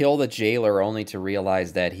kill the Jailer only to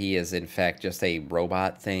realize that he is in fact just a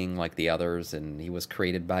robot thing like the others, and he was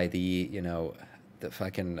created by the, you know, the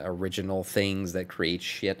fucking original things that create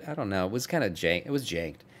shit. I don't know. It was kind of jank. It was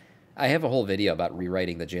janked. I have a whole video about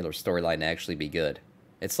rewriting the Jailer storyline to actually be good.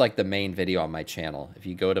 It's like the main video on my channel. If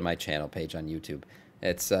you go to my channel page on YouTube,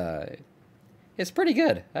 it's pretty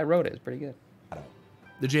good. I wrote it. It's pretty good.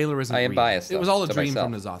 The Jailer isn't I am real. biased, It was though, all a to dream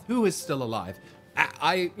from myself. N'Zoth, who is still alive.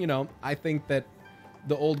 I think that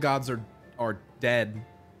the old gods are dead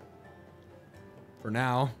for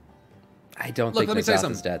now. I don't Look, think let me tell you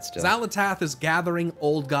N'Zoth is something. dead still. Xalatath is gathering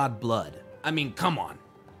old god blood. I mean, come on.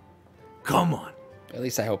 Come on. At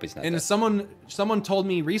least I hope he's not And dead. someone told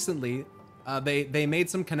me recently, they made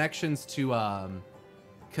some connections to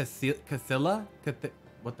Cthulhu.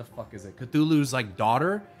 What the fuck is it? Cthulhu's like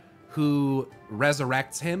daughter, who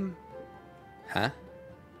resurrects him. Huh?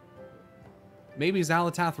 Maybe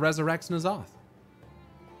Xalatath resurrects N'Zoth.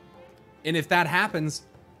 And if that happens,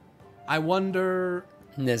 I wonder.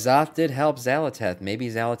 N'Zoth did help Xalatath. Maybe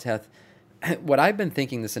Xalatath... What I've been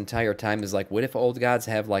thinking this entire time is, like, what if old gods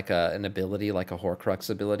have, like, an ability, like a Horcrux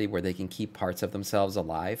ability, where they can keep parts of themselves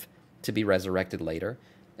alive to be resurrected later?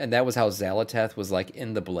 And that was how Xalatath was, like,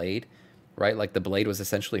 in the Blade, right? Like, the Blade was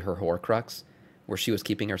essentially her Horcrux, where she was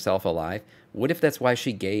keeping herself alive. What if that's why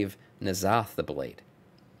she gave N'Zoth the Blade?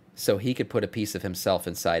 So he could put a piece of himself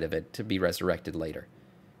inside of it to be resurrected later.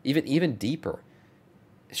 Even deeper.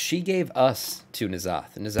 She gave us to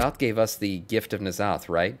N'Zoth. N'Zoth gave us the gift of N'Zoth,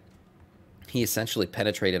 right? He essentially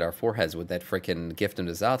penetrated our foreheads with that freaking gift of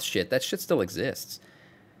N'Zoth shit. That shit still exists.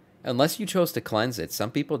 Unless you chose to cleanse it.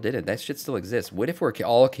 Some people didn't. That shit still exists. What if we're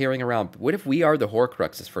all carrying around... What if we are the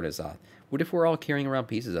Horcruxes for N'Zoth? What if we're all carrying around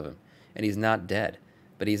pieces of him? And he's not dead.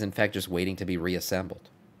 But he's in fact just waiting to be reassembled.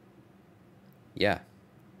 Yeah.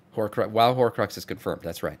 WoW Horcrux is confirmed.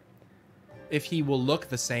 That's right. If he will look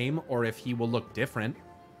the same or if he will look different.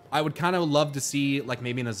 I would kind of love to see, like,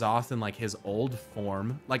 maybe N'Zoth in, like, his old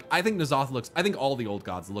form. Like, I think N'Zoth looks... I think all the old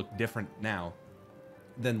gods look different now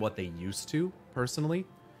than what they used to, personally.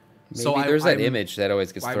 Maybe there's that image that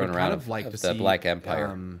always gets I thrown would around kind of like of to the see, Black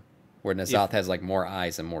Empire, where N'Zoth if- has, like, more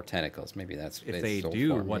eyes and more tentacles. Maybe that's if its they old do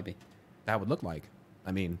form, what maybe. that would look like.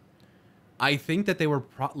 I mean, I think that they were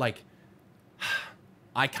like,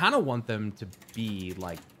 I kind of want them to be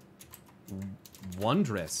like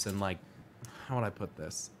wondrous and like, how would I put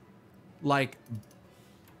this? Like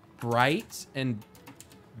bright and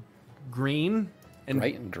green and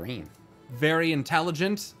Bright and green. very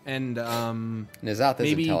intelligent and N'Zoth is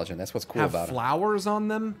maybe intelligent. That's what's cool have about him. flowers on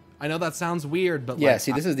them. I know that sounds weird, but Yeah, like,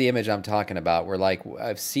 see, this is the image I'm talking about. Where like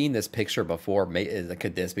I've seen this picture before.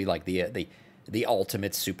 Could this be like the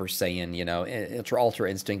ultimate Super Saiyan, you know, Ultra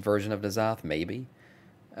Instinct version of N'Zoth? Maybe.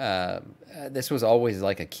 This was always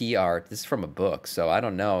like a key art. This is from a book, so I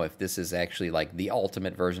don't know if this is actually like the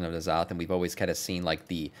ultimate version of N'Zoth, and we've always kind of seen like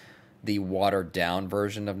the watered down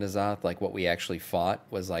version of N'Zoth, like what we actually fought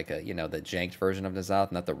was like a, you know, the janked version of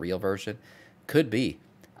N'Zoth, not the real version. Could be.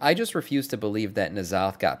 I just refuse to believe that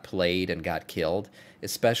N'Zoth got played and got killed,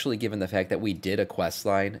 especially given the fact that we did a quest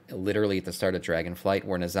line literally at the start of Dragonflight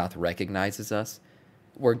where N'Zoth recognizes us.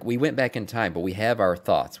 We went back in time, but we have our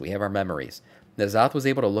thoughts, we have our memories. N'Zoth was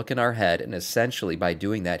able to look in our head, and essentially by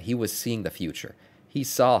doing that, he was seeing the future. He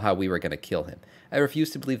saw how we were going to kill him. I refuse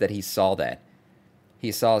to believe that he saw that.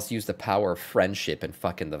 He saw us use the power of friendship and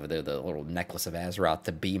fucking the little necklace of Azeroth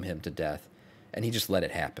to beam him to death, and he just let it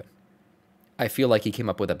happen. I feel like he came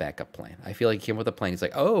up with a backup plan. I feel like he came up with a plan. He's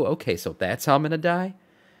like, oh, okay, so that's how I'm going to die?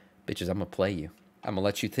 Bitches, I'm going to play you. I'm going to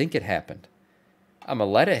let you think it happened. I'm going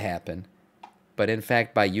to let it happen. But in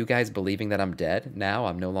fact, by you guys believing that I'm dead, now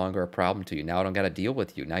I'm no longer a problem to you. Now I don't got to deal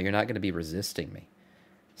with you. Now you're not going to be resisting me.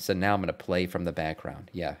 So now I'm going to play from the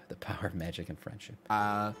background. Yeah, the power of magic and friendship.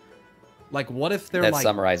 like what if they're That like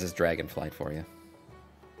summarizes Dragonflight for you.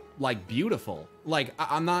 like beautiful? Like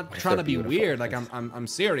I'm not If trying to they're be beautiful, weird. Like yes. I'm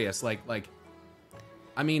serious. Like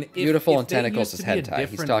I mean, if, Beautiful if and they tentacles used is to be a hentai. He's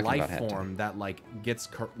different talking life about hentai. form that like gets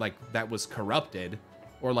that was corrupted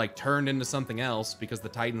or like turned into something else because the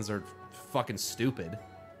Titans are fucking stupid.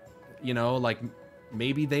 You know, like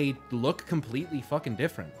maybe they look completely fucking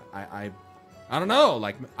different. I don't know.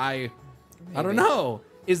 Like I don't know.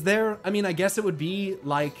 Is there? I mean, I guess it would be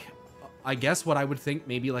like, I guess what I would think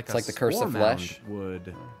maybe like It's a like the Curse of spore mound Flesh.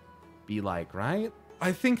 would be like, right?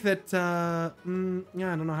 I think that yeah,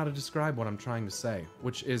 I don't know how to describe what I'm trying to say,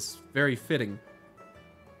 which is very fitting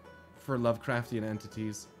for Lovecraftian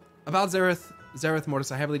entities. About Zereth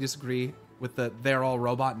Mortis, I heavily disagree with the "they're all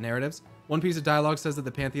robot" narratives. One piece of dialogue says that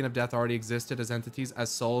the Pantheon of Death already existed as entities, as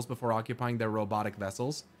souls before occupying their robotic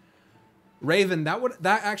vessels. Raven, that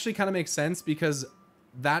actually kind of makes sense because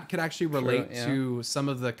that could actually relate yeah. to some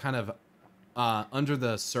of the kind of under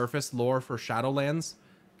the surface lore for Shadowlands.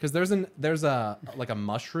 Because there's a like a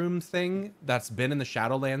mushroom thing that's been in the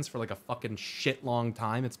Shadowlands for like a fucking shit long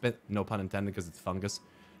time. It's been, no pun intended, because it's fungus.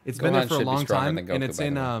 It's been there for a long time, and it's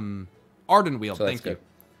in Ardenweald. So Thank you. good.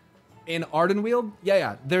 In Ardenweald,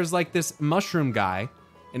 yeah, there's like this mushroom guy,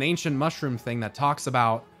 an ancient mushroom thing that talks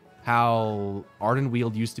about how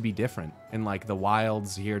Ardenweald used to be different, and like the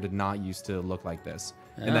wilds here did not used to look like this,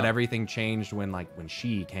 and that Oh. everything changed when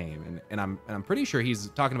she came, and I'm pretty sure he's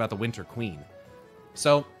talking about the Winter Queen.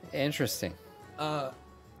 So Interesting. I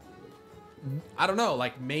don't know,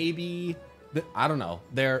 like maybe I don't know.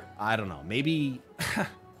 Maybe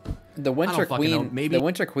The Winter fucking know. Queen. Maybe- The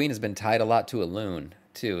Winter Queen has been tied a lot to Elune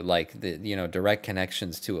too, like the direct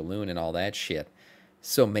connections to Elune and all that shit.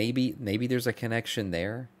 So maybe there's a connection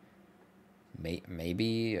there.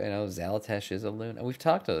 Maybe Zalatesh is Elune. We've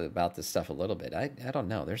talked about this stuff a little bit. I don't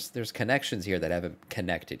know. There's connections here that haven't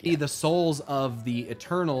connected yet. the souls of the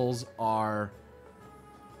Eternals are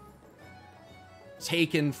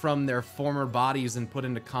taken from their former bodies and put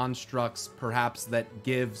into constructs perhaps that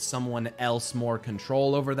give someone else more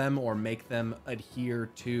control over them or make them adhere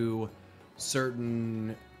to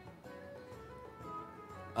certain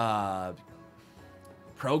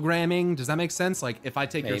programming. Does that make sense? Like if I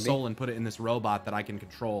take your Maybe. soul and put it in this robot that I can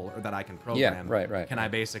control or that I can program, right. can I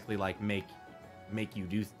basically like make you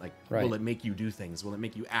do Right. will it make you do things? Will it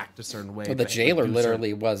make you act a certain way? Well, the to jailer do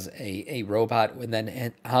literally was a robot, and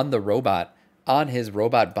then on his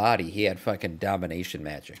robot body, he had fucking domination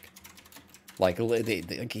magic. Like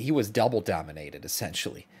he was double dominated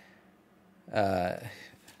essentially.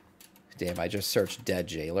 Damn, I just searched dead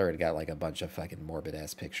jailer and got like a bunch of fucking morbid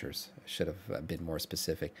ass pictures. I should have been more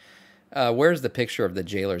specific. Where's the picture of the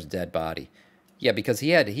jailer's dead body? Yeah, because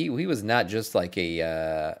he was not just like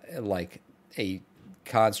a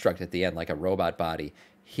construct at the end, like a robot body.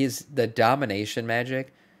 The domination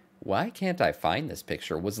magic. Why can't I find this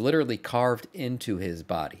picture? Was literally carved into his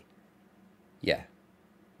body. Yeah,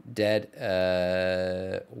 dead.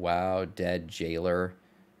 Wow, dead jailer.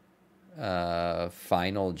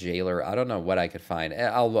 Final jailer. I don't know what I could find.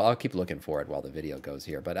 I'll keep looking for it while the video goes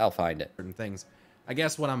here, but I'll find it. certain things. I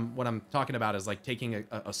guess what I'm talking about is like taking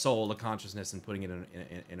a soul, a consciousness, and putting it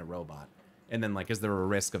in a robot. And then like, is there a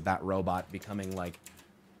risk of that robot becoming like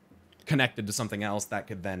connected to something else that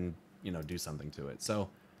could then do something to it? So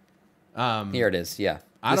Here it is. Yeah.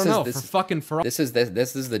 I don't know. This is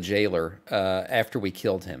the jailer after we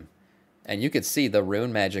killed him, and you could see the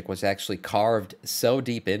rune magic was actually carved so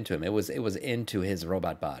deep into him. It was into his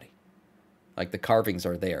robot body. Like the carvings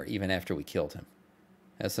are there even after we killed him.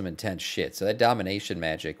 That's some intense shit. So that domination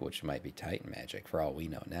magic, which might be Titan magic for all we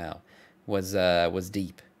know now, was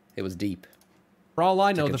deep. It was deep. For all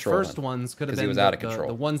I know, the first ones could have been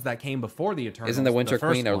the ones that came before the Eternals. Isn't the Winter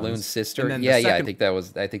Queen Elune's sister? Yeah, I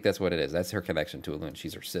think that's what it is. That's her connection to Elune.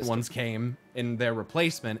 She's her sister. Ones came in their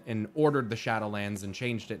replacement and ordered the Shadowlands and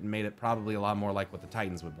changed it and made it probably a lot more like what the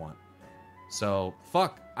Titans would want. So,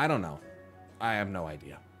 fuck, I don't know. I have no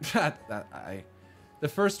idea. The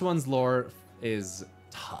first one's lore is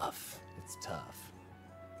tough. It's tough.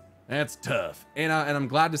 That's tough. And I'm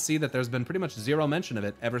glad to see that there's been pretty much zero mention of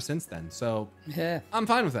it ever since then. So, yeah, I'm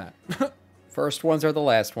fine with that. First ones are the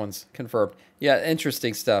last ones. Confirmed. Yeah,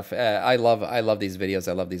 interesting stuff. I love these videos.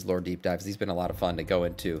 I love these lore deep dives. These have been a lot of fun to go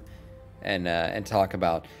into and talk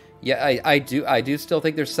about. Yeah, I do still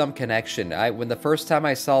think there's some connection. When the first time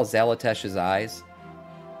I saw Zalatesh's eyes,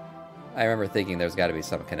 I remember thinking there's got to be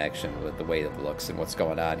some connection with the way it looks and what's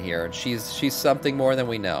going on here. And she's something more than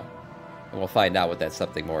we know. And we'll find out what that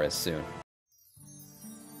something more is soon.